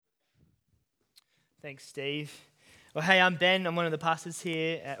Thanks, Steve. Well, hey, I'm Ben. I'm one of the pastors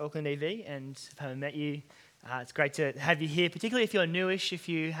here at Auckland EV, and if I haven't met you, it's great to have you here, particularly if you're newish, if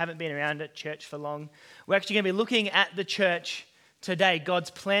you haven't been around at church for long. We're actually going to be looking at the church today,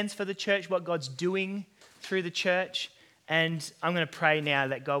 God's plans for the church, what God's doing through the church, and I'm going to pray now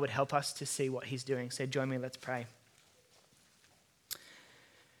that God would help us to see what he's doing. So join me, let's pray.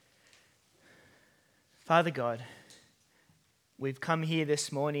 Father God, we've come here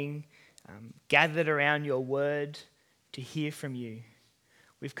this morning, gathered around your word to hear from you.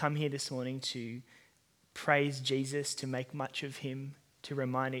 We've come here this morning to praise Jesus, to make much of him, to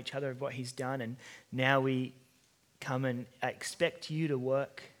remind each other of what he's done. And now we come and expect you to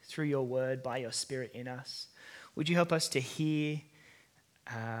work through your word by your Spirit in us. Would you help us to hear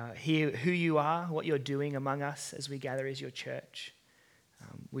who you are, what you're doing among us as we gather as your church?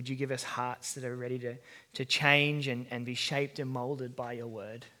 Would you give us hearts that are ready to change and be shaped and molded by your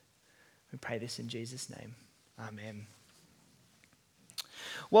word? We pray this in Jesus' name. Amen.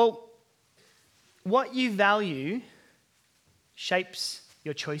 Well, what you value shapes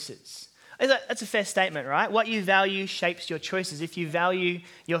your choices. That's a fair statement, right? What you value shapes your choices. If you value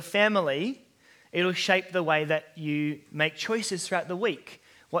your family, it'll shape the way that you make choices throughout the week.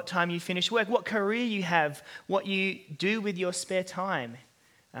 What time you finish work, what career you have, what you do with your spare time.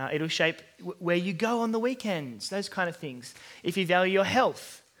 It'll shape where you go on the weekends, those kind of things. If you value your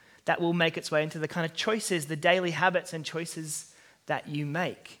health, that will make its way into the kind of choices, the daily habits and choices that you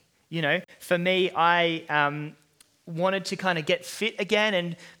make. You know, for me, I wanted to kind of get fit again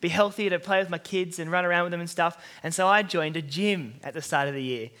and be healthy, to play with my kids and run around with them and stuff. And so I joined a gym at the start of the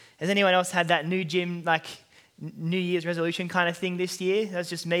year. Has anyone else had that new gym, like New Year's resolution kind of thing this year? That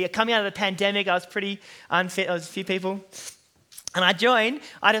was just me. Coming out of the pandemic, I was pretty unfit. There was a few people. And I joined.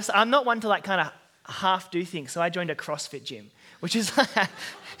 I'm not one to like kind of half do things. So I joined a CrossFit gym, which is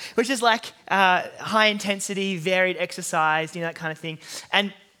like high intensity, varied exercise, that kind of thing.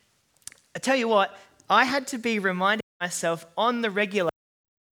 And I tell you what, I had to be reminding myself on the regular,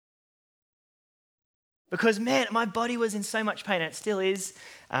 because man, my body was in so much pain, and it still is.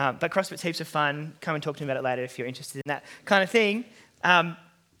 But CrossFit's heaps of fun. Come and talk to me about it later if you're interested in that kind of thing. I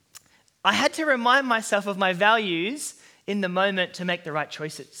had to remind myself of my values in the moment to make the right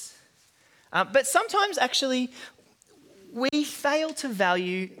choices. But sometimes actually we fail to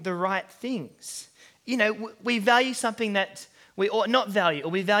value the right things. We value something that we ought not value,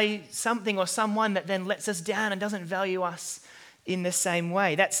 or we value something or someone that then lets us down and doesn't value us in the same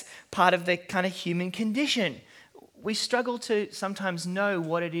way. That's part of the kind of human condition. We struggle to sometimes know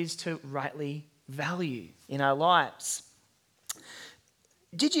what it is to rightly value in our lives.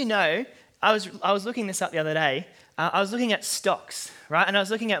 Did you know, I was looking this up the other day, I was looking at stocks, right? And I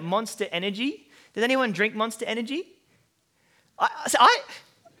was looking at Monster Energy. Does anyone drink Monster Energy? I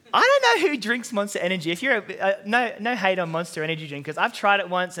don't know who drinks Monster Energy. If you're no hate on Monster Energy drinkers. I've tried it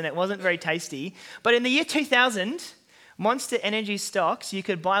once and it wasn't very tasty. But in the year 2000, Monster Energy stocks, you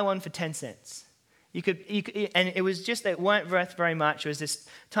could buy one for 10 cents. You could, and it was just, they weren't worth very much. It was this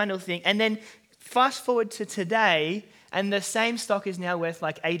tiny little thing. And then fast forward to today, and the same stock is now worth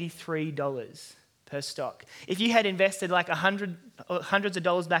like $83 per stock. If you had invested like hundreds of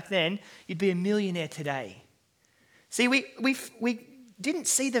dollars back then, you'd be a millionaire today. See, we didn't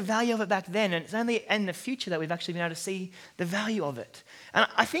see the value of it back then, and it's only in the future that we've actually been able to see the value of it. And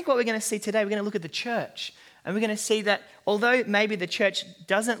I think what we're going to see today, we're going to look at the church, and we're going to see that although maybe the church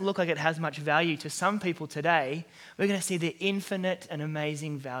doesn't look like it has much value to some people today, we're going to see the infinite and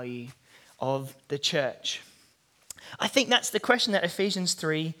amazing value of the church. I think that's the question that Ephesians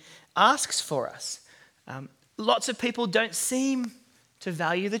 3 asks for us. Lots of people don't seem to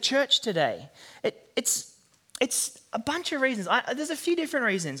value the church today. It's a bunch of reasons. There's a few different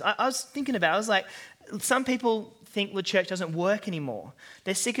reasons. I was thinking about it. I was like, some people think the church doesn't work anymore.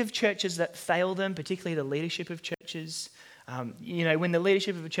 They're sick of churches that fail them, particularly the leadership of churches. When the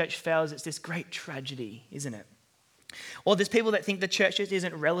leadership of a church fails, it's this great tragedy, isn't it? Or there's people that think the church just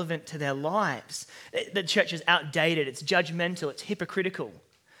isn't relevant to their lives. The church is outdated, it's judgmental, it's hypocritical.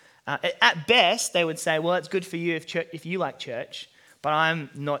 At best, they would say, well, it's good for you if you like church, but I'm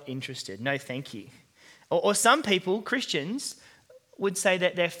not interested. No, thank you. Or some people, Christians, would say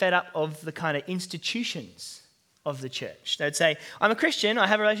that they're fed up of the kind of institutions of the church. They'd say, I'm a Christian, I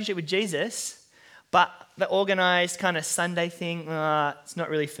have a relationship with Jesus, but the organized kind of Sunday thing, it's not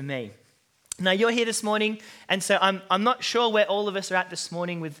really for me. Now, you're here this morning, and so I'm not sure where all of us are at this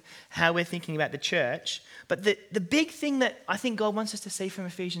morning with how we're thinking about the church, but the big thing that I think God wants us to see from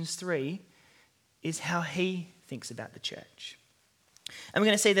Ephesians 3 is how he thinks about the church. And we're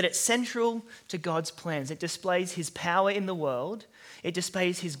going to see that it's central to God's plans. It displays his power in the world. It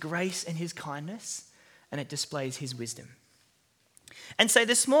displays his grace and his kindness. and it displays his wisdom. And so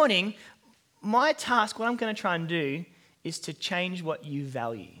this morning, my task, what I'm going to try and do, is to change what you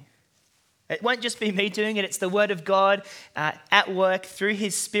value. It won't just be me doing it. It's the word of God at work through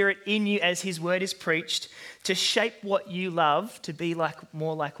his Spirit in you as his word is preached to shape what you love to be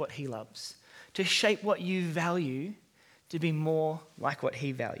more like what he loves. To shape what you value to be more like what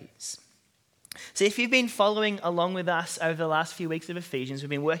he values. So if you've been following along with us over the last few weeks of Ephesians, we've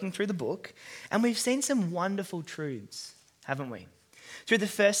been working through the book and we've seen some wonderful truths, haven't we? Through the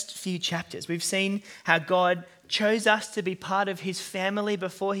first few chapters, we've seen how God chose us to be part of his family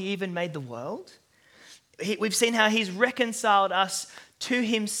before he even made the world. We've seen how he's reconciled us to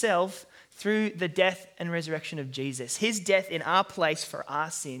himself through the death and resurrection of Jesus. His death in our place for our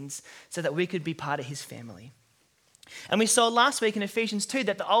sins so that we could be part of his family. And we saw last week in Ephesians 2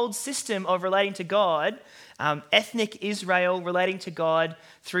 that the old system of relating to God, ethnic Israel relating to God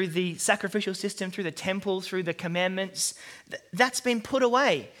through the sacrificial system, through the temple, through the commandments, that's been put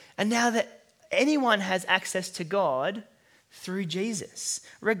away. And now that anyone has access to God through Jesus,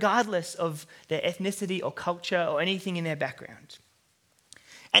 regardless of their ethnicity or culture or anything in their background.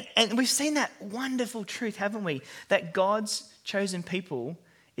 And we've seen that wonderful truth, haven't we? That God's chosen people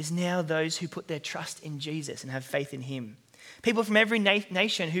is now those who put their trust in Jesus and have faith in him. People from every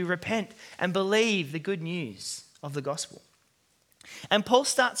nation who repent and believe the good news of the gospel. And Paul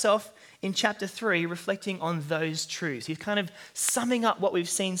starts off in chapter 3 reflecting on those truths. He's kind of summing up what we've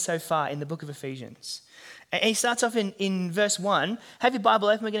seen so far in the book of Ephesians. And he starts off in verse 1. Have your Bible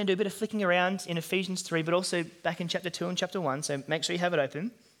open. We're going to do a bit of flicking around in Ephesians 3, but also back in chapter 2 and chapter 1. So make sure you have it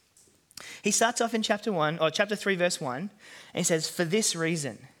open. He starts off in chapter 3, verse 1, and he says, for this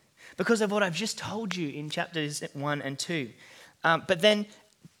reason, because of what I've just told you in chapters 1 and 2. But then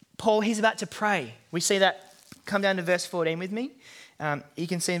Paul, he's about to pray. We see that, come down to verse 14 with me. You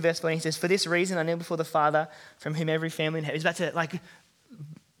can see in verse 14, he says, for this reason I kneel before the Father, from whom every family in heaven. He's about to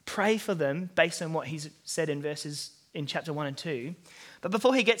pray for them based on what he's said in verses in chapter 1 and 2. But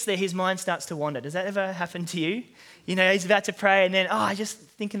before he gets there, his mind starts to wander. Does that ever happen to you? You know, he's about to pray and then, I just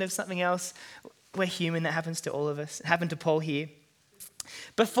thinking of something else. We're human. That happens to all of us. It happened to Paul here.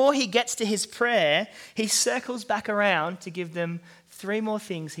 Before he gets to his prayer, he circles back around to give them 3 more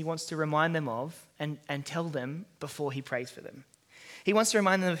things he wants to remind them of and tell them before he prays for them. He wants to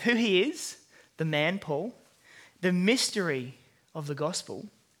remind them of who he is, the man Paul, the mystery of the gospel,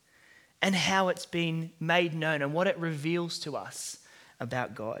 and how it's been made known and what it reveals to us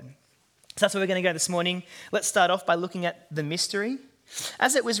about God. So that's where we're going to go this morning. Let's start off by looking at the mystery.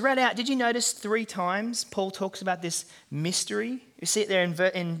 As it was read out, did you notice 3 times Paul talks about this mystery? You see it there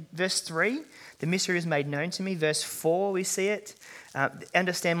in verse 3. The mystery is made known to me. Verse 4, we see it.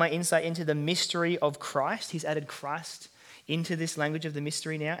 Understand my insight into the mystery of Christ. He's added Christ into this language of the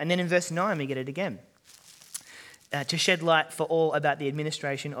mystery now. And then in verse 9, we get it again. To shed light for all about the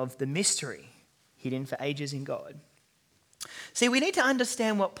administration of the mystery hidden for ages in God. See, we need to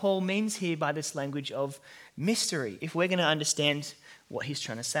understand what Paul means here by this language of mystery if we're going to understand what he's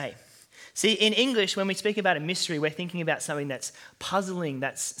trying to say. See, in English, when we speak about a mystery, we're thinking about something that's puzzling,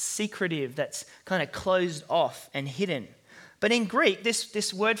 that's secretive, that's kind of closed off and hidden. But in Greek,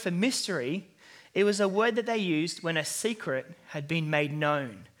 this word for mystery, it was a word that they used when a secret had been made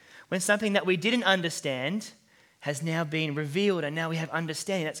known. When something that we didn't understand has now been revealed and now we have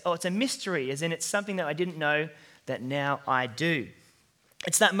understanding. It's a mystery, as in it's something that I didn't know that now I do.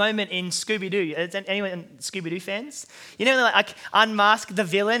 It's that moment in Scooby-Doo. Is anyone Scooby-Doo fans? You know, like unmask the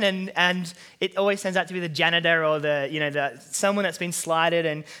villain and it always turns out to be the janitor or the someone that's been slighted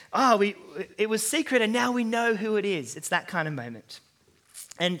and it was secret and now we know who it is. It's that kind of moment.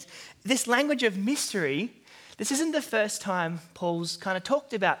 And this language of mystery, this isn't the first time Paul's kind of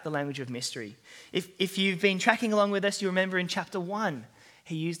talked about the language of mystery. If you've been tracking along with us, you remember in chapter 1,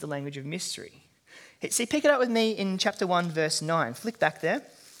 he used the language of mystery. See, pick it up with me in chapter 1, verse 9. Flick back there.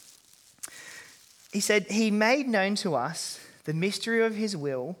 He said, he made known to us the mystery of his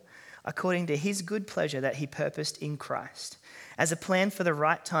will according to his good pleasure that he purposed in Christ, as a plan for the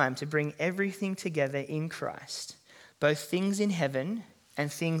right time to bring everything together in Christ, both things in heaven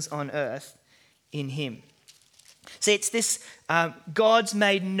and things on earth in him. See, it's this God's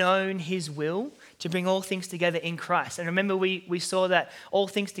made known his will to bring all things together in Christ. And remember, we saw that all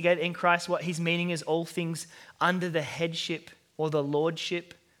things together in Christ, what his meaning is, all things under the headship or the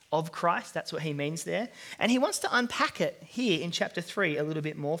lordship of Christ. That's what he means there. And he wants to unpack it here in chapter 3 a little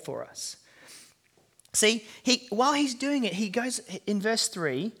bit more for us. See, while he's doing it, he goes in verse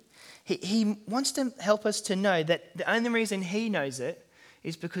 3, he wants to help us to know that the only reason he knows it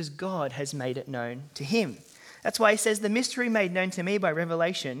is because God has made it known to him. That's why he says, the mystery made known to me by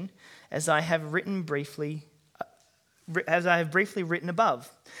revelation, as I have briefly written above.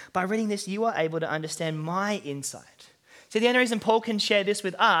 By reading this, you are able to understand my insight. See, the only reason Paul can share this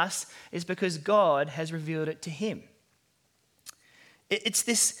with us is because God has revealed it to him. It's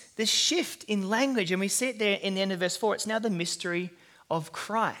this shift in language, and we see it there in the end of verse 4. It's now the mystery of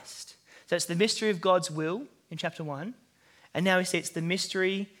Christ. So it's the mystery of God's will in chapter 1, and now we see it's the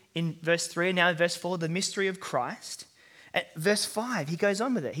mystery in verse 3, and now in verse 4, the mystery of Christ. At verse 5, he goes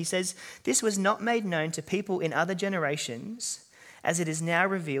on with it. He says, this was not made known to people in other generations, as it is now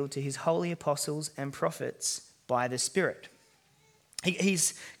revealed to his holy apostles and prophets by the Spirit.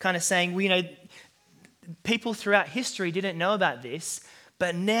 He's kind of saying, people throughout history didn't know about this,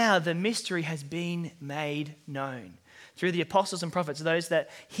 but now the mystery has been made known through the apostles and prophets, those that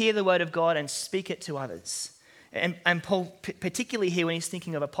hear the word of God and speak it to others. And Paul, particularly here when he's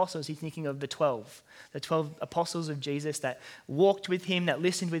thinking of apostles, he's thinking of the 12 apostles of Jesus that walked with him, that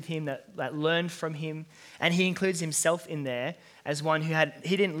listened with him, that learned from him. And he includes himself in there as one who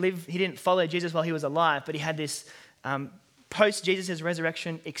he didn't follow Jesus while he was alive, but he had this post-Jesus'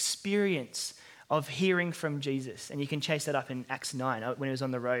 resurrection experience of hearing from Jesus. And you can chase that up in Acts 9 when he was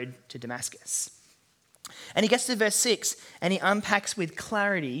on the road to Damascus. And he gets to verse 6 and he unpacks with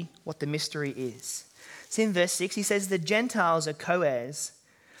clarity what the mystery is. So in verse 6, he says, the Gentiles are co-heirs,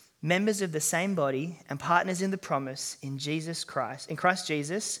 members of the same body, and partners in the promise in Christ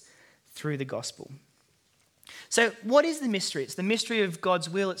Jesus, through the gospel. So what is the mystery? It's the mystery of God's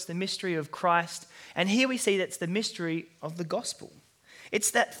will. It's the mystery of Christ. And here we see that's the mystery of the gospel.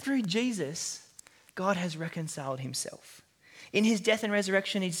 It's that through Jesus, God has reconciled himself. In his death and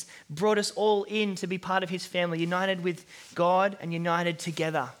resurrection, he's brought us all in to be part of his family, united with God and united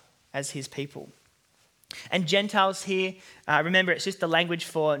together as his people. And Gentiles here, remember, it's just the language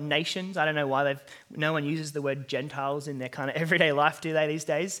for nations. I don't know why no one uses the word Gentiles in their kind of everyday life, do they, these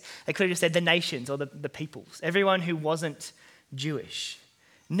days? They could have just said the nations or the peoples, everyone who wasn't Jewish.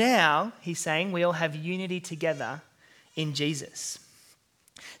 Now, he's saying, we all have unity together in Jesus.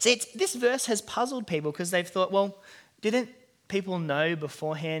 See, this verse has puzzled people because they've thought, well, didn't people know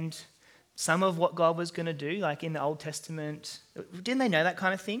beforehand some of what God was going to do, like in the Old Testament? Didn't they know that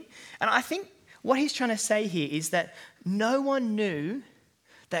kind of thing? And I think what he's trying to say here is that no one knew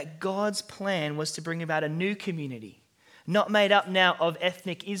that God's plan was to bring about a new community, not made up now of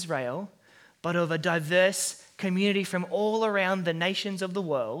ethnic Israel, but of a diverse community from all around the nations of the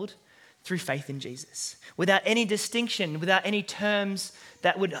world through faith in Jesus, without any distinction, without any terms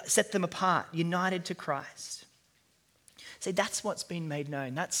that would set them apart, united to Christ. See, that's what's been made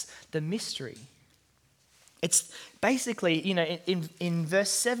known. That's the mystery. It's basically, in verse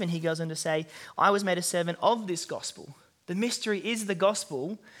 7, he goes on to say, I was made a servant of this gospel. The mystery is the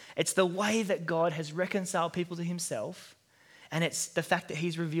gospel. It's the way that God has reconciled people to himself. And it's the fact that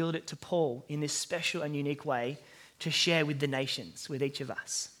he's revealed it to Paul in this special and unique way to share with the nations, with each of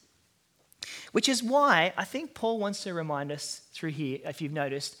us. Which is why I think Paul wants to remind us through here, if you've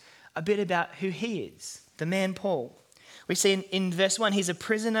noticed, a bit about who he is, the man Paul. We see in verse 1, he's a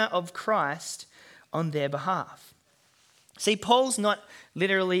prisoner of Christ on their behalf. See, Paul's not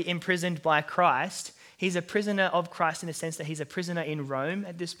literally imprisoned by Christ. He's a prisoner of Christ in the sense that he's a prisoner in Rome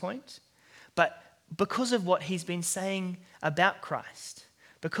at this point. But because of what he's been saying about Christ,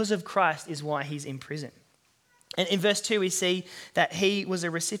 because of Christ is why he's in prison. And in verse 2, we see that he was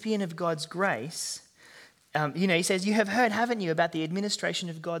a recipient of God's grace. He says, you have heard, haven't you, about the administration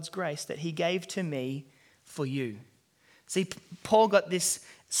of God's grace that he gave to me for you. See, Paul got this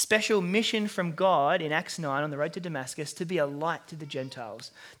special mission from God in Acts 9 on the road to Damascus to be a light to the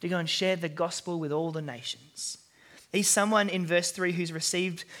Gentiles, to go and share the gospel with all the nations. He's someone in verse 3 who's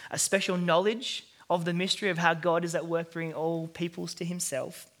received a special knowledge of the mystery of how God is at work bringing all peoples to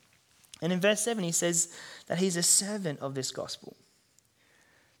himself. And in verse 7, he says that he's a servant of this gospel.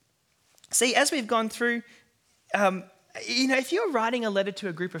 See, as we've gone through, if you were writing a letter to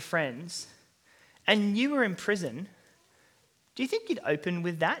a group of friends and you were in prison, do you think you'd open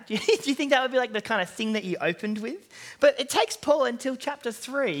with that? Do you think that would be like the kind of thing that you opened with? But it takes Paul until chapter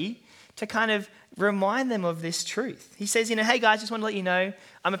 3 to kind of remind them of this truth. He says, hey guys, just want to let you know,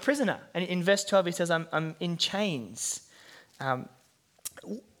 I'm a prisoner. And in verse 12, he says, I'm in chains.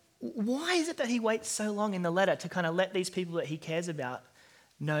 Why is it that he waits so long in the letter to kind of let these people that he cares about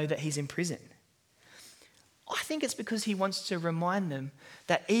know that he's in prison? I think it's because he wants to remind them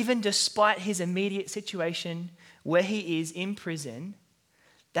that even despite his immediate situation where he is in prison,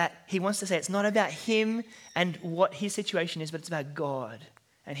 that he wants to say it's not about him and what his situation is, but it's about God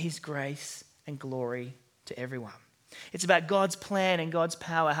and his grace and glory to everyone. It's about God's plan and God's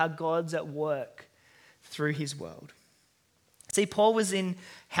power, how God's at work through his world. See, Paul was in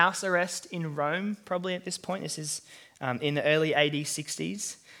house arrest in Rome, probably at this point. This is in the early AD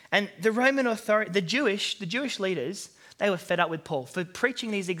 60s. And the Roman authority, the Jewish leaders, they were fed up with Paul for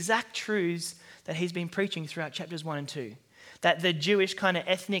preaching these exact truths that he's been preaching throughout chapters 1 and 2. That the Jewish kind of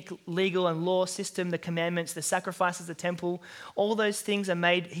ethnic, legal and law system, the commandments, the sacrifices, the temple, all those things are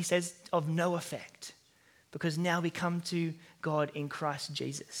made, he says, of no effect. Because now we come to God in Christ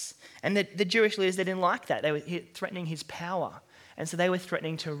Jesus. And the Jewish leaders, they didn't like that. They were threatening his power. And so they were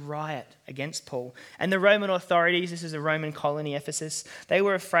threatening to riot against Paul. And the Roman authorities, this is a Roman colony, Ephesus, they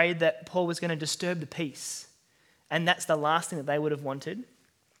were afraid that Paul was going to disturb the peace. And that's the last thing that they would have wanted.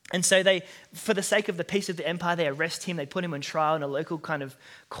 And so they, for the sake of the peace of the empire, they arrest him, they put him on trial in a local kind of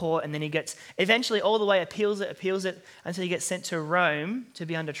court, and then he gets, eventually all the way appeals it, until he gets sent to Rome to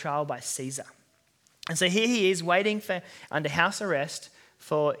be under trial by Caesar. And so here he is waiting under house arrest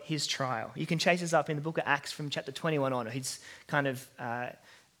for his trial. You can chase this up in the book of Acts from chapter 21 on, his kind of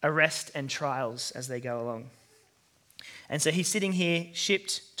arrest and trials as they go along. And so he's sitting here,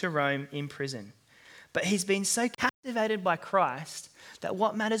 shipped to Rome in prison. But he's been so captivated by Christ that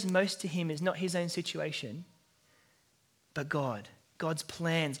what matters most to him is not his own situation, but God, God's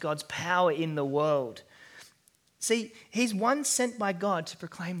plans, God's power in the world. See, he's one sent by God to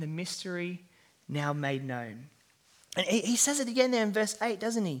proclaim the mystery now made known. And he says it again there in verse 8,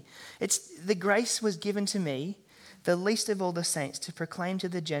 doesn't he? It's the grace was given to me, the least of all the saints, to proclaim to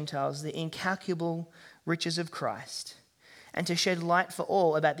the Gentiles the incalculable riches of Christ, and to shed light for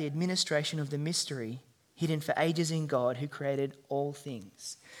all about the administration of the mystery hidden for ages in God who created all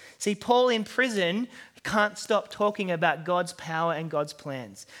things. See, Paul in prison can't stop talking about God's power and God's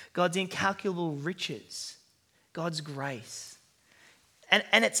plans, God's incalculable riches, God's grace.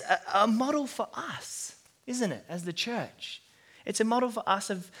 And it's a model for us, isn't it, as the church? It's a model for us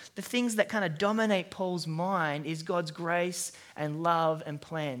of the things that kind of dominate Paul's mind is God's grace and love and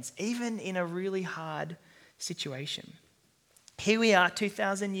plans, even in a really hard situation. Here we are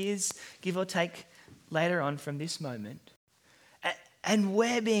 2,000 years, give or take, later on from this moment. And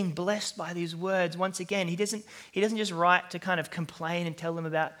we're being blessed by these words. Once again, he doesn't just write to kind of complain and tell them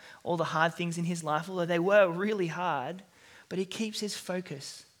about all the hard things in his life, although they were really hard, but he keeps his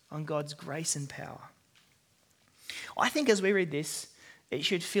focus on God's grace and power. I think as we read this, it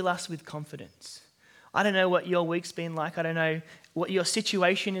should fill us with confidence. I don't know what your week's been like. I don't know what your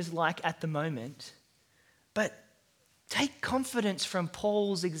situation is like at the moment. But take confidence from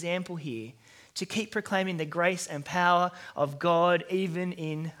Paul's example here to keep proclaiming the grace and power of God even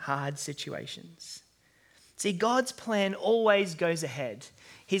in hard situations. See, God's plan always goes ahead.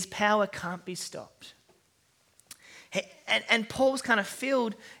 His power can't be stopped. And Paul's kind of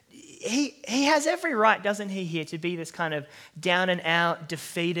filled, he has every right, doesn't he, here to be this kind of down and out,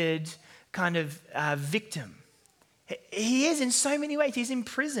 defeated kind of victim. He is in so many ways. He's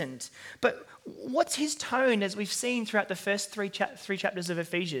imprisoned. But what's his tone as we've seen throughout the first three chapters of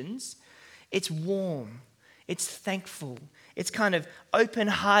Ephesians? It's warm. It's thankful. It's kind of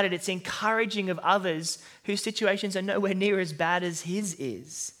open-hearted. It's encouraging of others whose situations are nowhere near as bad as his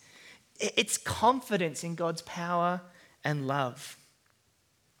is. It's confidence in God's power and love.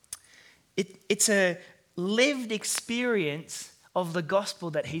 It's a lived experience of the gospel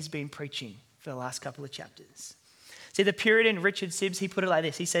that he's been preaching for the last couple of chapters. See, the Puritan Richard Sibbes, he put it like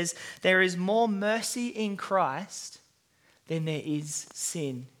this. He says, there is more mercy in Christ than there is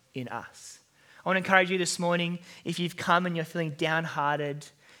sin in us. I want to encourage you this morning, if you've come and you're feeling downhearted,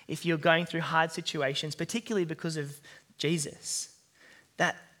 if you're going through hard situations, particularly because of Jesus,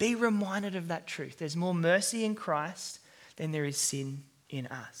 that be reminded of that truth. There's more mercy in Christ than there is sin in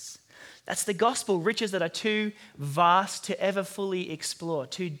us. That's the gospel, riches that are too vast to ever fully explore,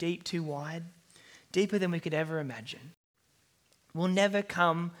 too deep, too wide, deeper than we could ever imagine. We'll never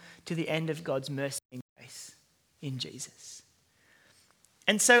come to the end of God's mercy and grace in Jesus.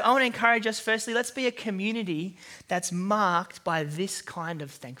 And so I want to encourage us, firstly, let's be a community that's marked by this kind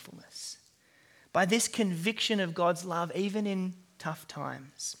of thankfulness, by this conviction of God's love, even in tough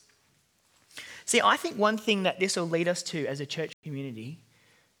times. See, I think one thing that this will lead us to as a church community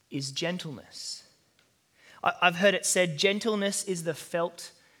is gentleness. I've heard it said, gentleness is the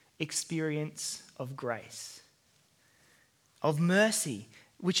felt experience of grace, of mercy,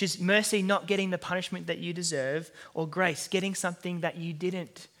 which is mercy not getting the punishment that you deserve, or grace, getting something that you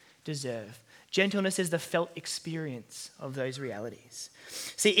didn't deserve. Gentleness is the felt experience of those realities.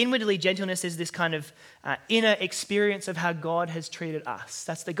 See, inwardly, gentleness is this kind of inner experience of how God has treated us.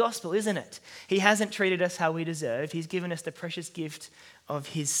 That's the gospel, isn't it? He hasn't treated us how we deserve. He's given us the precious gift of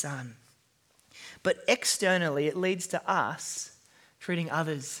his Son. But externally, it leads to us treating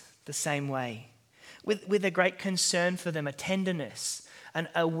others the same way. with a great concern for them, a tenderness, an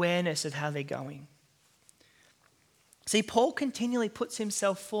awareness of how they're going. See, Paul continually puts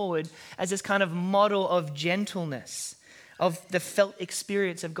himself forward as this kind of model of gentleness, of the felt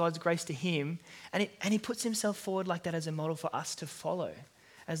experience of God's grace to him, and he puts himself forward like that as a model for us to follow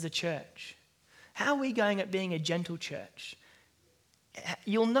as the church. How are we going at being a gentle church?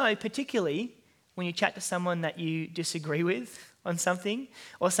 You'll know, particularly when you chat to someone that you disagree with on something,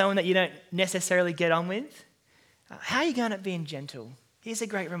 or someone that you don't necessarily get on with. How are you going at being gentle? Here's a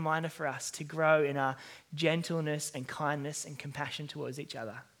great reminder for us to grow in our gentleness and kindness and compassion towards each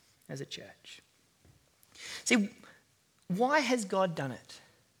other as a church. See, why has God done it?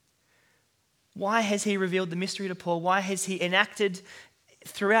 Why has he revealed the mystery to Paul? Why has he enacted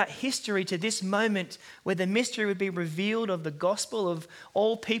throughout history to this moment where the mystery would be revealed of the gospel of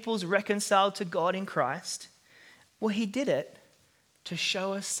all peoples reconciled to God in Christ? Well, he did it to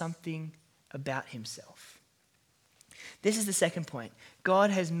show us something about himself. This is the second point.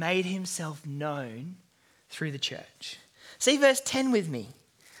 God has made himself known through the church. See verse 10 with me.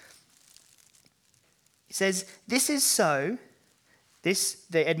 It says, this is so,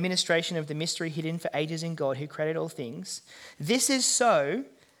 the administration of the mystery hidden for ages in God who created all things. This is so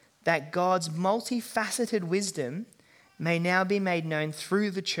that God's multifaceted wisdom may now be made known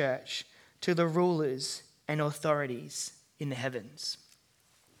through the church to the rulers and authorities in the heavens.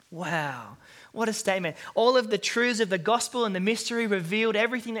 Wow, what a statement. All of the truths of the gospel and the mystery revealed,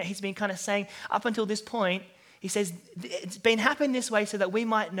 everything that he's been kind of saying up until this point. He says it's been happening this way so that we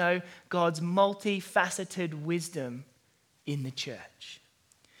might know God's multifaceted wisdom in the church.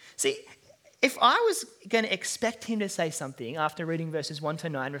 See, if I was going to expect him to say something after reading verses 1 to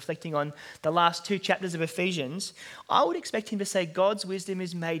 9, reflecting on the last two chapters of Ephesians, I would expect him to say God's wisdom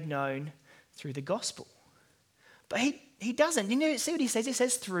is made known through the gospel. But he doesn't. You know, see what he says? He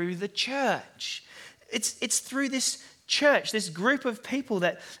says through the church. It's through this church, this group of people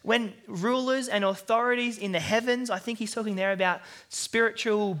that when rulers and authorities in the heavens, I think he's talking there about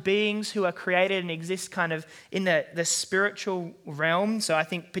spiritual beings who are created and exist kind of in the spiritual realm. So I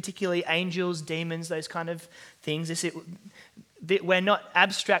think particularly angels, demons, those kind of things. We're not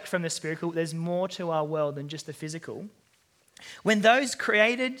abstract from the spiritual. There's more to our world than just the physical. When those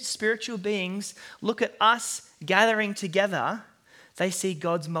created spiritual beings look at us gathering together, they see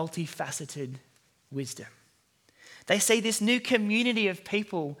God's multifaceted wisdom. They see this new community of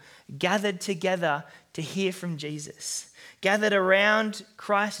people gathered together to hear from Jesus, gathered around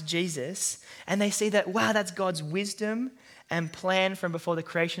Christ Jesus, and they see that, wow, that's God's wisdom and plan from before the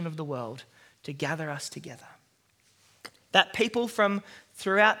creation of the world to gather us together. That people from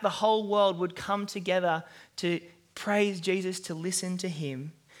throughout the whole world would come together to praise Jesus, to listen to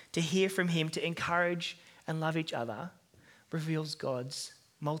him, to hear from him, to encourage and love each other, reveals God's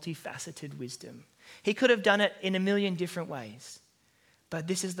multifaceted wisdom. He could have done it in a million different ways, but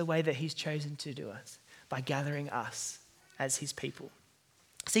this is the way that he's chosen to do it, by gathering us as his people.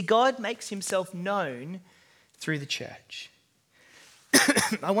 See, God makes himself known through the church.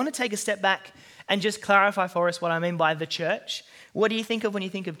 I want to take a step back and just clarify for us what I mean by the church. What do you think of when you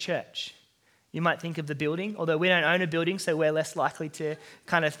think of church? You might think of the building, although we don't own a building, so we're less likely to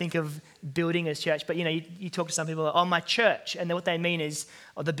kind of think of building as church. But, you talk to some people, oh, my church, and then what they mean is,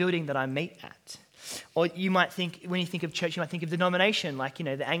 oh, the building that I meet at. Or you might think, when you think of church, you might think of denomination, like,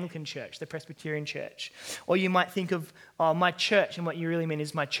 the Anglican church, the Presbyterian church. Or you might think of, oh, my church, and what you really mean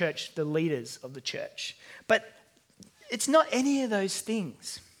is my church, the leaders of the church. But it's not any of those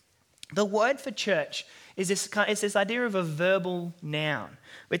things. The word for church is this idea of a verbal noun.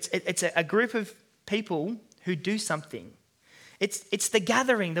 It's a group of people who do something. It's the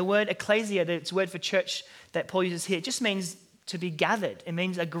gathering. The word ecclesia, the word for church that Paul uses here, just means to be gathered. It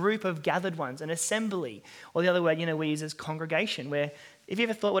means a group of gathered ones, an assembly. Or the other word, we use as congregation, where if you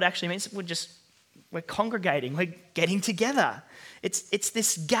ever thought what it actually means, we're congregating, we're getting together. It's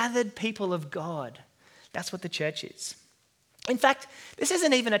this gathered people of God. That's what the church is. In fact, this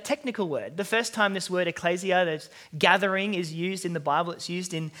isn't even a technical word. The first time this word ecclesia, this gathering, is used in the Bible, it's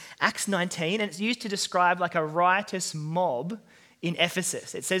used in Acts 19, and it's used to describe like a riotous mob in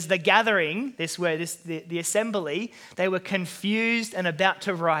Ephesus. It says the gathering, this word, the assembly, they were confused and about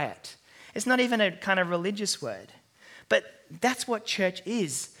to riot. It's not even a kind of religious word. But that's what church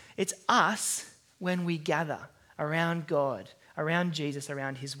is. It's us when we gather around God, around Jesus,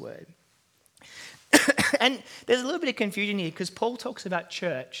 around his word. And there's a little bit of confusion here because Paul talks about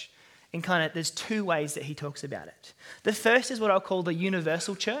church in there's two ways that he talks about it. The first is what I'll call the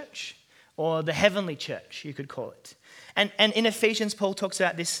universal church, or the heavenly church, you could call it. And in Ephesians, Paul talks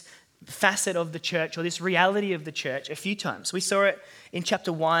about this facet of the church, or this reality of the church, a few times. We saw it in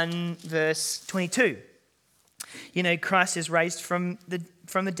chapter 1, verse 22. Christ is raised from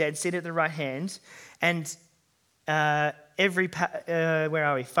the dead, seated at the right hand, and far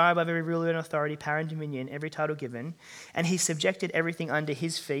above every ruler and authority, power and dominion, every title given, and he subjected everything under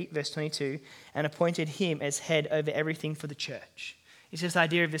his feet, verse 22, and appointed him as head over everything for the church. It's this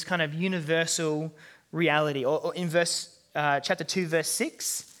idea of this kind of universal reality. Or in chapter 2, verse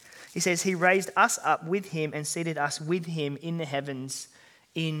 6, he says, he raised us up with him and seated us with him in the heavens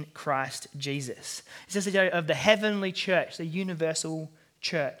in Christ Jesus. It's this idea of the heavenly church, the universal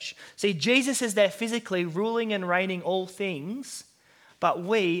church. See, Jesus is there physically, ruling and reigning all things, but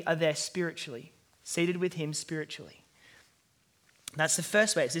we are there spiritually, seated with him spiritually. That's the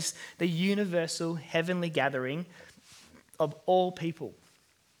first way. It's the universal heavenly gathering of all people,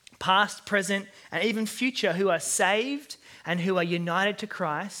 past, present, and even future, who are saved and who are united to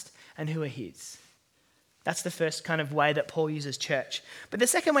Christ and who are his. That's the first kind of way that Paul uses church. But the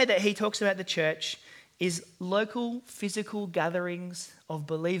second way that he talks about the church is local physical gatherings of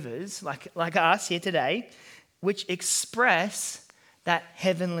believers like us here today, which express that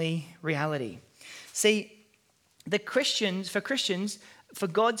heavenly reality. See, for Christians, for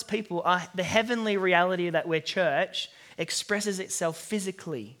God's people, the heavenly reality that we're church expresses itself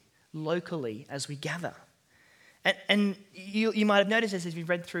physically, locally, as we gather. And you might have noticed this as you've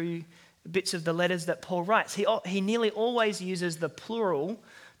read through bits of the letters that Paul writes. He nearly always uses the plural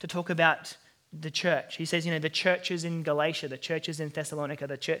to talk about the church. He says, the churches in Galatia, the churches in Thessalonica,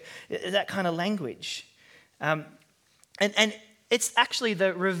 that kind of language. And it's actually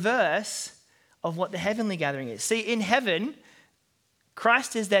the reverse of what the heavenly gathering is. See, in heaven,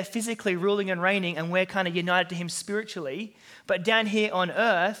 Christ is there physically ruling and reigning, and we're kind of united to him spiritually. But down here on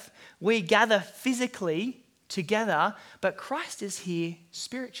earth, we gather physically together, but Christ is here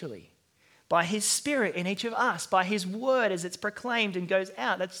spiritually. By his Spirit in each of us, by his word as it's proclaimed and goes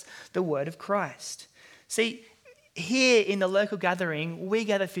out. That's the word of Christ. See, here in the local gathering, we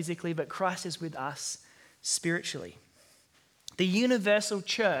gather physically, but Christ is with us spiritually. The universal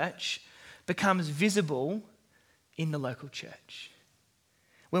church becomes visible in the local church.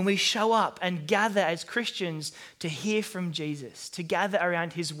 When we show up and gather as Christians to hear from Jesus, to gather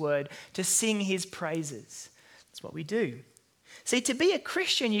around his word, to sing his praises, that's what we do. See, to be a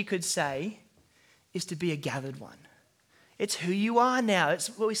Christian, you could say, is to be a gathered one. It's who you are now. It's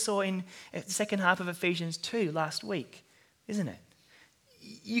what we saw in the second half of Ephesians 2 last week, isn't it?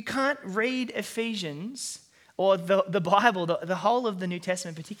 You can't read Ephesians or the Bible, the whole of the New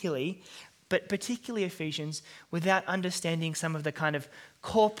Testament particularly, but particularly Ephesians, without understanding some of the kind of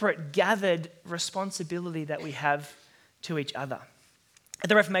corporate gathered responsibility that we have to each other. At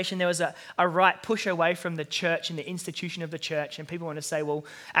the Reformation, there was a right push away from the church and the institution of the church, and people want to say, well,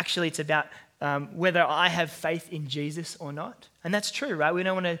 actually it's about whether I have faith in Jesus or not. And that's true, right? We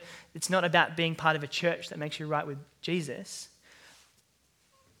don't want to. It's not about being part of a church that makes you right with Jesus.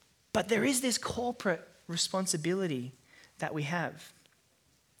 But there is this corporate responsibility that we have.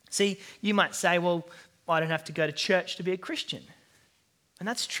 See, you might say, well, I don't have to go to church to be a Christian. And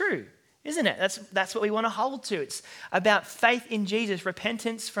that's true, isn't it? That's what we want to hold to. It's about faith in Jesus,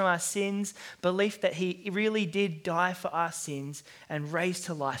 repentance from our sins, belief that he really did die for our sins and raised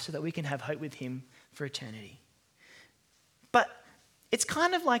to life so that we can have hope with him for eternity. But it's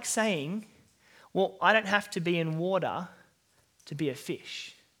kind of like saying, well, I don't have to be in water to be a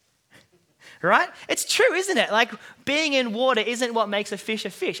fish. Right? It's true, isn't it? Like, being in water isn't what makes a fish a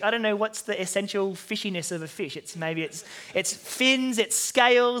fish. I don't know what's the essential fishiness of a fish. It's fins, its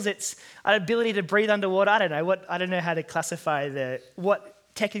scales, its ability to breathe underwater. I don't know how to classify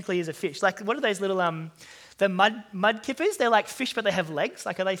what technically is a fish. Like, what are those little the mud kippers? They're like fish, but they have legs.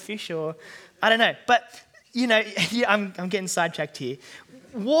 Like, are they fish or I don't know. But I'm getting sidetracked here.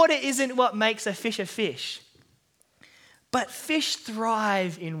 Water isn't what makes a fish. But fish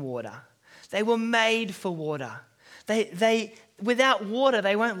thrive in water. They were made for water. They without water,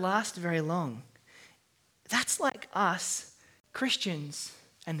 they won't last very long. That's like us, Christians,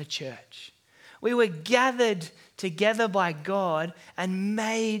 and the church. We were gathered together by God and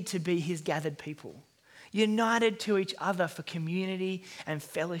made to be his gathered people, united to each other for community and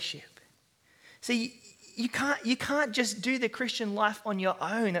fellowship. See, you can't just do the Christian life on your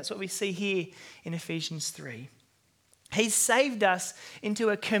own. That's what we see here in Ephesians 3. He's saved us into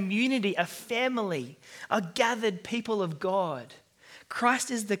a community, a family, a gathered people of God. Christ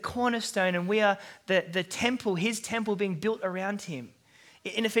is the cornerstone and we are the temple, his temple being built around him.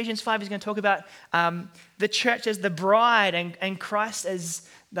 In Ephesians 5, he's going to talk about the church as the bride and Christ as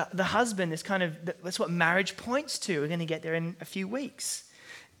the husband. That's what marriage points to. We're going to get there in a few weeks.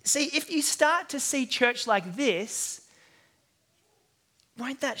 See, if you start to see church like this,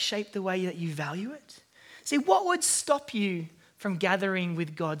 won't that shape the way that you value it? See, what would stop you from gathering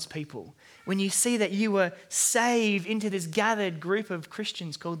with God's people when you see that you were saved into this gathered group of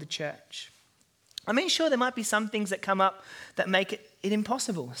Christians called the church? I mean, sure, there might be some things that come up that make it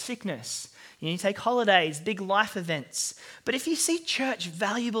impossible. Sickness, you take holidays, big life events. But if you see church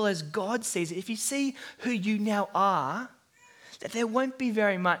valuable as God sees it, if you see who you now are, that there won't be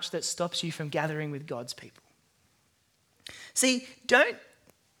very much that stops you from gathering with God's people. See, don't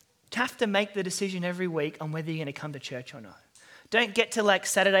have to make the decision every week on whether you're going to come to church or not. Don't get to like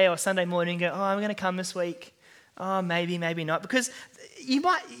Saturday or Sunday morning and go, oh, I'm going to come this week. Oh, maybe, maybe not. Because you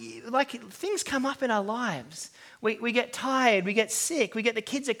might, like, things come up in our lives. We get tired, we get sick, the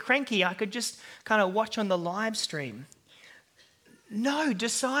kids are cranky. I could just kind of watch on the live stream. No,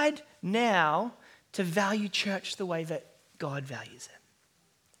 decide now to value church the way that God values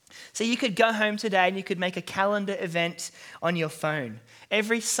it. So you could go home today and you could make a calendar event on your phone.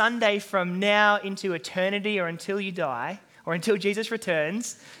 Every Sunday from now into eternity or until you die or until Jesus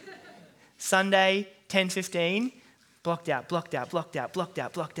returns, Sunday, 10:15, blocked out, blocked out, blocked out, blocked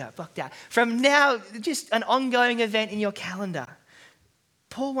out, blocked out, blocked out. From now, just an ongoing event in your calendar.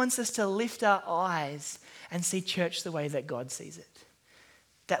 Paul wants us to lift our eyes and see church the way that God sees it.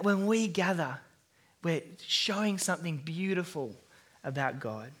 That when we gather, we're showing something beautiful about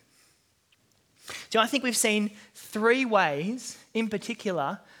God. So I think we've seen 3 ways in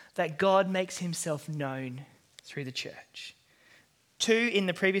particular that God makes himself known through the church. 2 in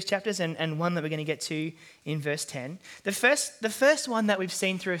the previous chapters and 1 that we're going to get to in verse 10. The first one that we've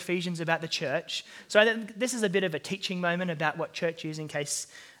seen through Ephesians about the church, so this is a bit of a teaching moment about what church is in case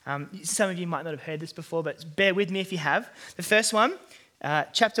some of you might not have heard this before, but bear with me if you have. The first one,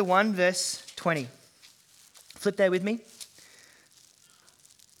 chapter 1, verse 20. Flip there with me.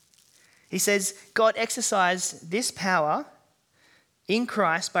 He says, God exercised this power in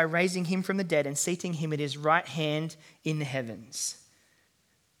Christ by raising him from the dead and seating him at his right hand in the heavens.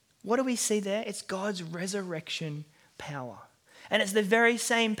 What do we see there? It's God's resurrection power. And it's the very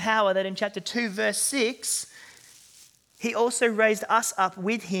same power that in chapter 2, verse 6, he also raised us up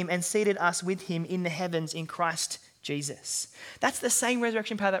with him and seated us with him in the heavens in Christ Jesus. That's the same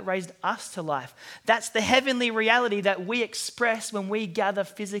resurrection power that raised us to life. That's the heavenly reality that we express when we gather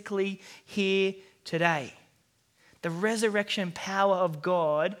physically here today. The resurrection power of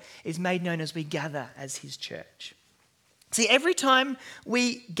God is made known as we gather as his church. See, every time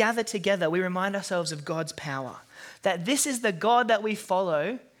we gather together, we remind ourselves of God's power. That this is the God that we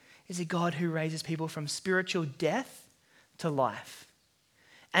follow, is a God who raises people from spiritual death to life.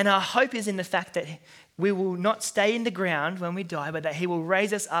 And our hope is in the fact that we will not stay in the ground when we die, but that he will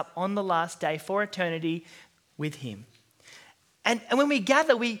raise us up on the last day for eternity with him. And when we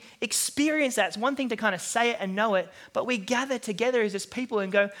gather, we experience that. It's one thing to kind of say it and know it, but we gather together as this people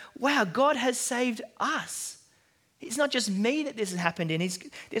and go, wow, God has saved us. It's not just me that this has happened in.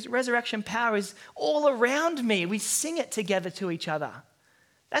 This resurrection power is all around me. We sing it together to each other.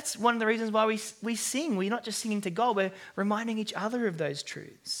 That's one of the reasons why we sing. We're not just singing to God, we're reminding each other of those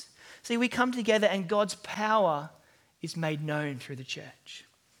truths. See, we come together and God's power is made known through the church.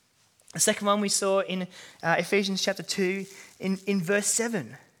 The second one we saw in Ephesians chapter 2 in verse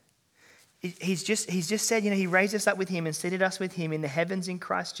 7. He's just said, he raised us up with him and seated us with him in the heavens in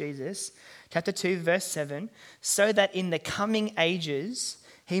Christ Jesus. Chapter 2, verse 7. So that in the coming ages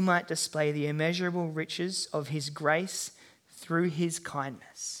he might display the immeasurable riches of his grace through his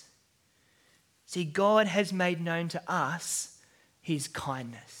kindness. See, God has made known to us his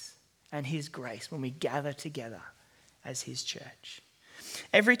kindness and his grace when we gather together as his church.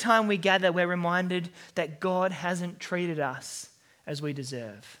 Every time we gather, we're reminded that God hasn't treated us as we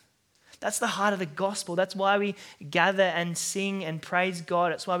deserve. That's the heart of the gospel. That's why we gather and sing and praise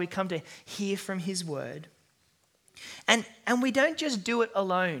God. It's why we come to hear from his word. And we don't just do it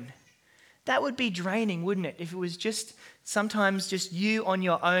alone. That would be draining, wouldn't it? If it was just sometimes just you on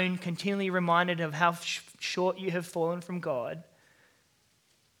your own, continually reminded of how short you have fallen from God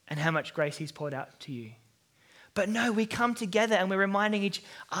and how much grace he's poured out to you. But no, we come together and we're reminding each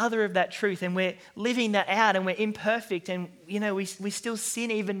other of that truth and we're living that out and we're imperfect and, we still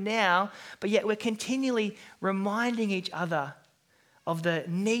sin even now, but yet we're continually reminding each other of the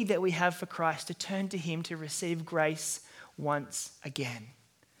need that we have for Christ to turn to him to receive grace once again.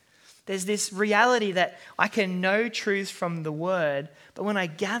 There's this reality that I can know truths from the word, but when I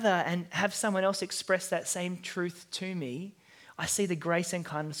gather and have someone else express that same truth to me, I see the grace and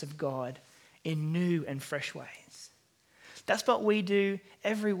kindness of God in new and fresh ways. That's what we do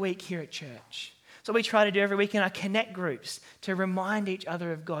every week here at church. So we try to do every week in our connect groups to remind each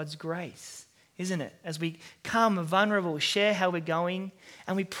other of God's grace, isn't it? As we come vulnerable, share how we're going,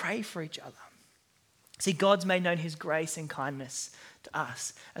 and we pray for each other. See, God's made known his grace and kindness to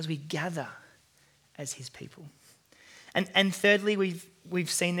us as we gather as his people. And thirdly,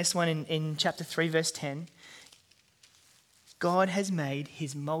 we've seen this one in chapter 3, verse 10. God has made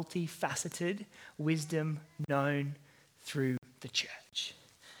his multifaceted wisdom known through the church.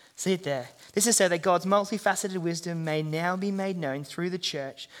 See it there. This is so that God's multifaceted wisdom may now be made known through the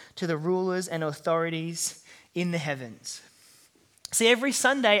church to the rulers and authorities in the heavens. See, every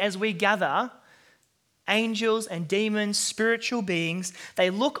Sunday as we gather, angels and demons, spiritual beings, they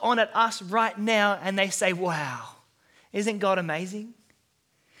look on at us right now and they say, wow, isn't God amazing?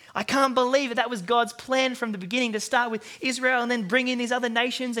 I can't believe it. That was God's plan from the beginning, to start with Israel and then bring in these other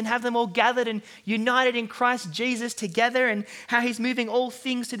nations and have them all gathered and united in Christ Jesus together, and how he's moving all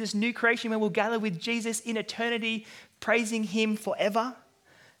things to this new creation where we'll gather with Jesus in eternity, praising him forever.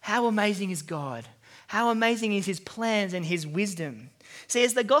 How amazing is God? How amazing is his plans and his wisdom? See,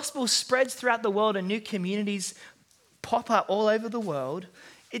 as the gospel spreads throughout the world and new communities pop up all over the world,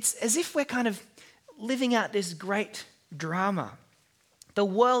 it's as if we're kind of living out this great drama. The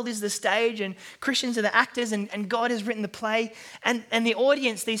world is the stage and Christians are the actors, and God has written the play. And the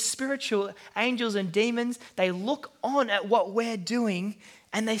audience, these spiritual angels and demons, they look on at what we're doing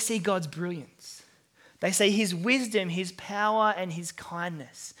and they see God's brilliance. They see his wisdom, his power, and his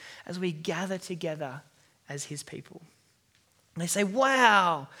kindness as we gather together as his people. And they say,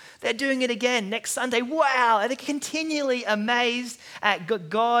 wow, they're doing it again next Sunday. Wow, and they're continually amazed at what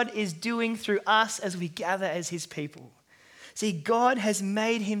God is doing through us as we gather as his people. See, God has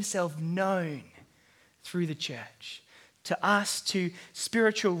made himself known through the church, to us, to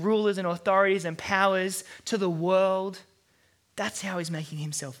spiritual rulers and authorities and powers, to the world. That's how he's making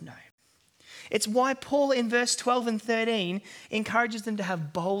himself known. It's why Paul in verse 12 and 13 encourages them to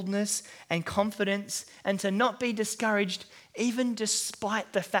have boldness and confidence and to not be discouraged even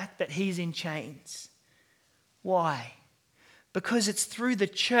despite the fact that he's in chains. Why? Because it's through the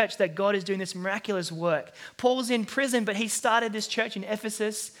church that God is doing this miraculous work. Paul's in prison, but he started this church in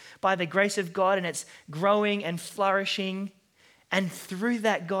Ephesus by the grace of God, and it's growing and flourishing. And through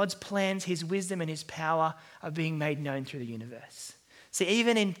that, God's plans, his wisdom and his power are being made known through the universe. See,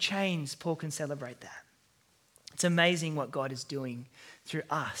 even in chains, Paul can celebrate that. It's amazing what God is doing through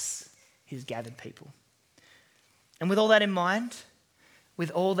us, his gathered people. And with all that in mind,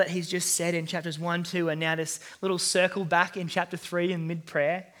 with all that he's just said in chapters 1, 2, and now this little circle back in chapter 3 in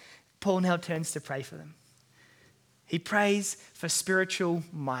mid-prayer, Paul now turns to pray for them. He prays for spiritual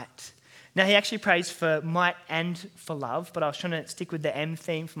might. Now, he actually prays for might and for love, but I was trying to stick with the M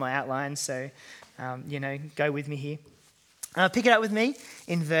theme for my outline, so, go with me here. Pick it up with me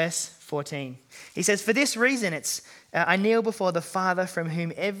in verse 14. He says, for this reason, I kneel before the Father from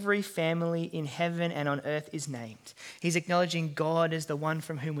whom every family in heaven and on earth is named. He's acknowledging God as the one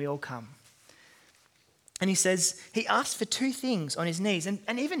from whom we all come. And he says, he asks for two things on his knees. And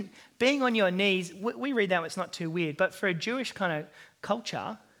even being on your knees, we read that, it's not too weird. But for a Jewish kind of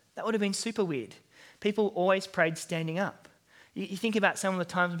culture, that would have been super weird. People always prayed standing up. You think about some of the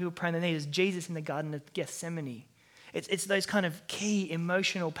times when people pray on their knees, Jesus in the Garden of Gethsemane. It's those kind of key,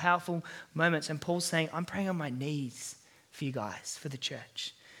 emotional, powerful moments. And Paul's saying, I'm praying on my knees for you guys, for the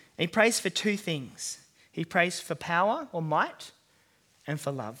church. And he prays for two things. He prays for power or might and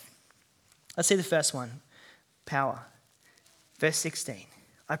for love. Let's see the first one, power. Verse 16.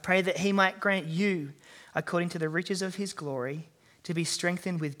 I pray that he might grant you, according to the riches of his glory, to be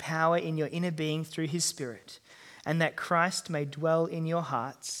strengthened with power in your inner being through his Spirit, and that Christ may dwell in your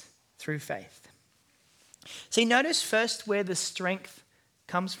hearts through faith. See, notice first where the strength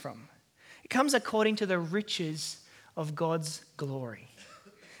comes from. It comes according to the riches of God's glory.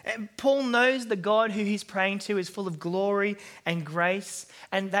 And Paul knows the God who he's praying to is full of glory and grace,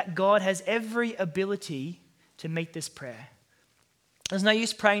 and that God has every ability to meet this prayer. There's no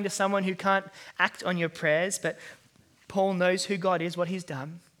use praying to someone who can't act on your prayers, but Paul knows who God is, what he's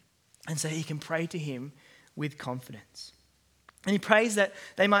done, and so he can pray to him with confidence. And he prays that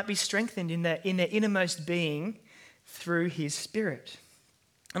they might be strengthened in their innermost being through his Spirit.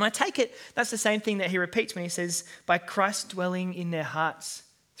 And I take it that's the same thing that he repeats when he says, by Christ dwelling in their hearts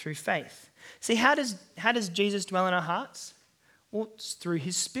through faith. See, how does Jesus dwell in our hearts? Well, it's through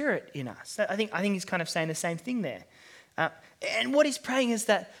his Spirit in us. I think he's kind of saying the same thing there. And what he's praying is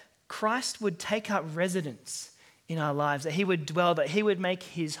that Christ would take up residence in our lives, that he would dwell, that he would make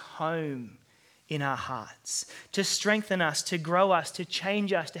his home in our hearts, to strengthen us, to grow us, to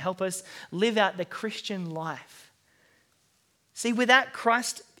change us, to help us live out the Christian life. See, without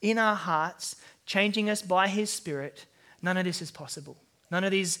Christ in our hearts, changing us by his Spirit, none of this is possible. None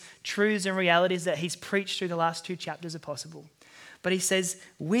of these truths and realities that he's preached through the last 2 chapters are possible. But he says,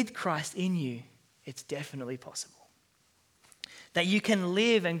 with Christ in you, it's definitely possible. That you can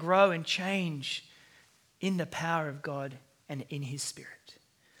live and grow and change in the power of God and in his Spirit.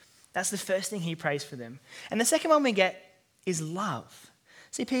 That's the first thing he prays for them. And the second one we get is love.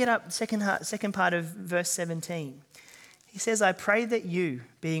 So you pick it up, second part of verse 17. He says, I pray that you,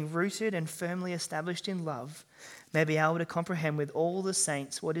 being rooted and firmly established in love, may be able to comprehend with all the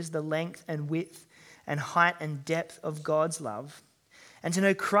saints what is the length and width and height and depth of God's love, and to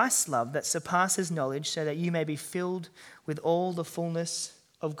know Christ's love that surpasses knowledge, so that you may be filled with all the fullness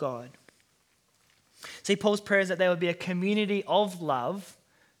of God. See, Paul's prayer is that there would be a community of love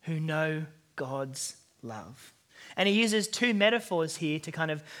who know God's love. And he uses 2 metaphors here to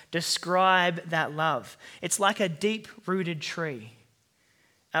kind of describe that love. It's like a deep-rooted tree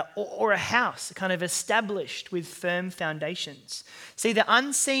or a house kind of established with firm foundations. See, the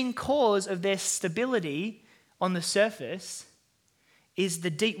unseen cause of their stability on the surface is the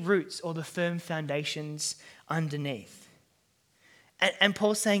deep roots or the firm foundations underneath. And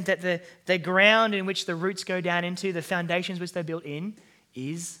Paul's saying that the ground in which the roots go down into, the foundations which they're built in,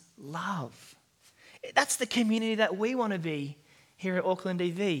 is love. That's the community that we want to be here at Auckland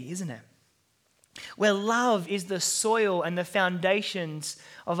EV, isn't it? Where love is the soil and the foundations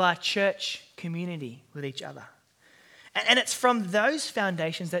of our church community with each other. And it's from those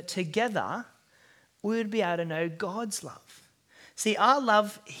foundations that together we would be able to know God's love. See, our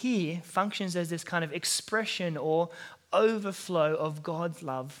love here functions as this kind of expression or overflow of God's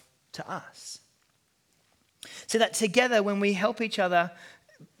love to us. So that together, when we help each other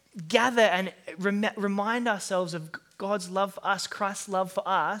gather and remind ourselves of God's love for us, Christ's love for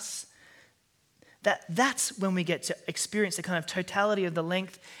us, that's when we get to experience the kind of totality of the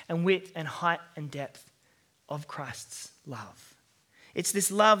length and width and height and depth of Christ's love. It's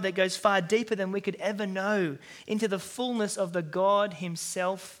this love that goes far deeper than we could ever know, into the fullness of the God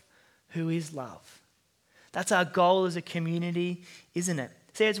himself who is love. That's our goal as a community, isn't it?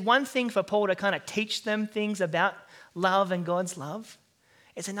 See, it's one thing for Paul to kind of teach them things about love and God's love.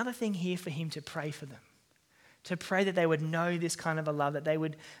 It's another thing here for him to pray for them, to pray that they would know this kind of a love, that they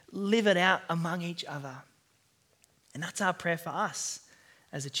would live it out among each other. And that's our prayer for us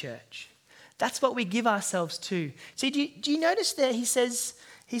as a church. That's what we give ourselves to. See, do you notice there he says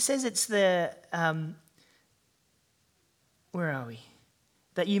it's the, where are we?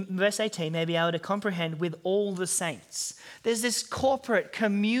 That you, verse 18, may be able to comprehend with all the saints. There's this corporate,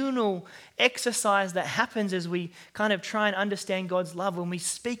 communal exercise that happens as we kind of try and understand God's love, when we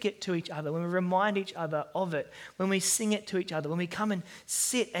speak it to each other, when we remind each other of it, when we sing it to each other, when we come and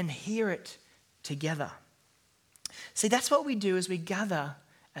sit and hear it together. See, that's what we do as we gather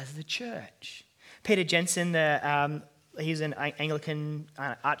as the church. Peter Jensen, he's an Anglican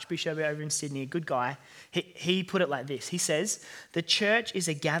archbishop over in Sydney, a good guy. He put it like this. He says, the church is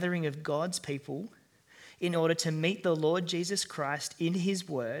a gathering of God's people in order to meet the Lord Jesus Christ in his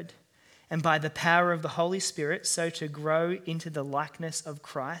word, and by the power of the Holy Spirit, so to grow into the likeness of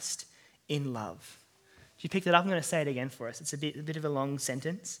Christ in love. If you picked it up, I'm going to say it again for us. It's a bit of a long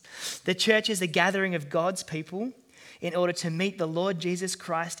sentence. The church is a gathering of God's people in order to meet the Lord Jesus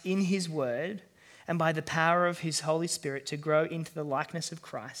Christ in his word, and by the power of his Holy Spirit to grow into the likeness of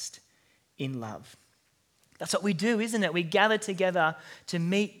Christ in love. That's what we do, isn't it? We gather together to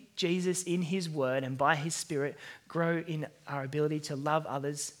meet Jesus in his word, and by his Spirit grow in our ability to love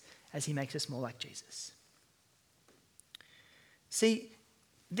others as he makes us more like Jesus. See,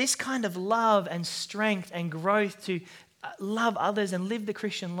 this kind of love and strength and growth to love others and live the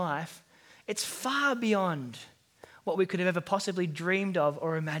Christian life, it's far beyond what we could have ever possibly dreamed of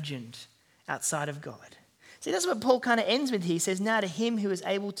or imagined outside of God. See, that's what Paul kind of ends with here. He says, now to him who is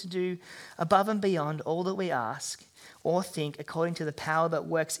able to do above and beyond all that we ask or think, according to the power that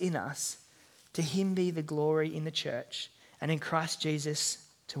works in us, to him be the glory in the church and in Christ Jesus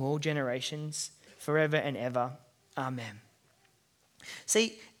to all generations, forever and ever. Amen.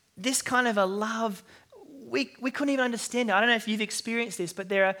 See, this kind of a love, we couldn't even understand it. I don't know if you've experienced this,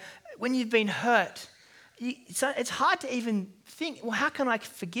 but when you've been hurt, it's hard to even think, well, how can I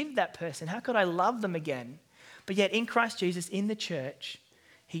forgive that person? How could I love them again? But yet in Christ Jesus, in the church,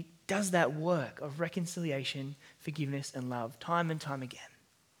 he does that work of reconciliation, forgiveness, and love time and time again.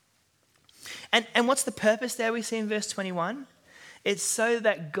 And what's the purpose there we see in verse 21? It's so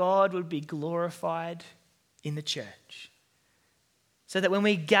that God would be glorified in the church. So that when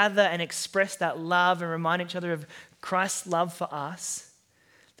we gather and express that love and remind each other of Christ's love for us,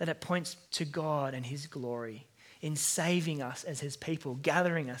 that it points to God and his glory in saving us as his people,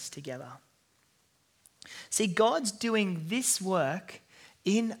 gathering us together. See, God's doing this work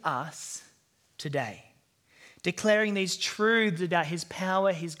in us today, declaring these truths about his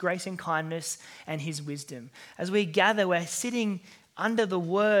power, his grace and kindness, and his wisdom. As we gather, we're sitting under the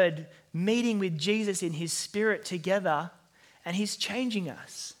word, meeting with Jesus in his spirit together, and he's changing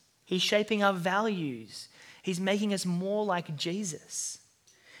us. He's shaping our values. He's making us more like Jesus.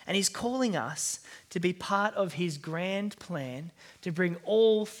 And he's calling us to be part of his grand plan to bring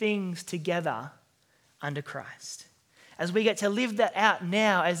all things together under Christ. As we get to live that out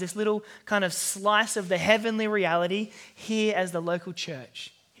now as this little kind of slice of the heavenly reality here as the local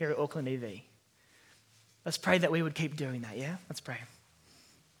church here at Auckland EV. Let's pray that we would keep doing that, yeah? Let's pray.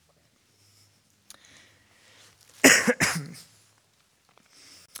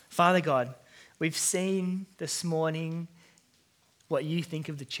 Father God, we've seen this morning what you think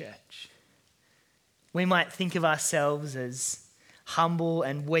of the church. We might think of ourselves as humble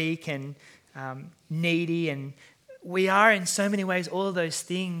and weak and needy, and we are in so many ways all of those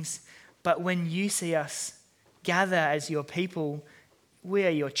things, but when you see us gather as your people, we are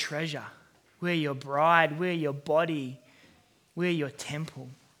your treasure, we're your bride, we're your body, we're your temple.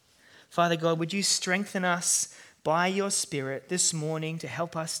 Father God, would you strengthen us by your Spirit this morning to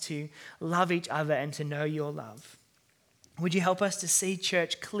help us to love each other and to know your love? Would you help us to see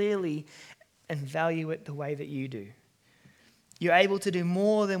church clearly and value it the way that you do? You're able to do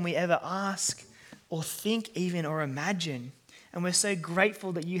more than we ever ask or think even or imagine. And we're so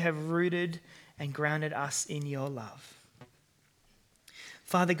grateful that you have rooted and grounded us in your love.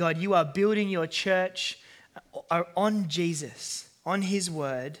 Father God, you are building your church on Jesus, on his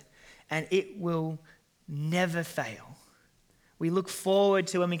word, and it will never fail. We look forward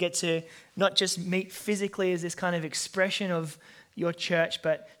to when we get to not just meet physically as this kind of expression of your church,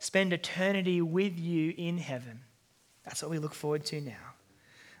 but spend eternity with you in heaven. That's what we look forward to now.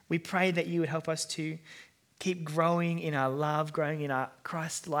 We pray that you would help us to keep growing in our love, growing in our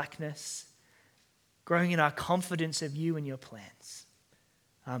Christ-likeness, growing in our confidence of you and your plans.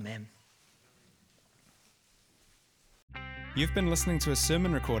 Amen. You've been listening to a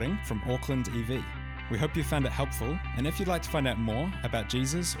sermon recording from Auckland EV. We hope you found it helpful, and if you'd like to find out more about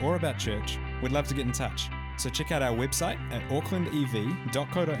Jesus or about church, we'd love to get in touch. So check out our website at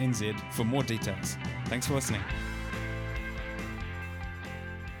aucklandev.co.nz for more details. Thanks for listening.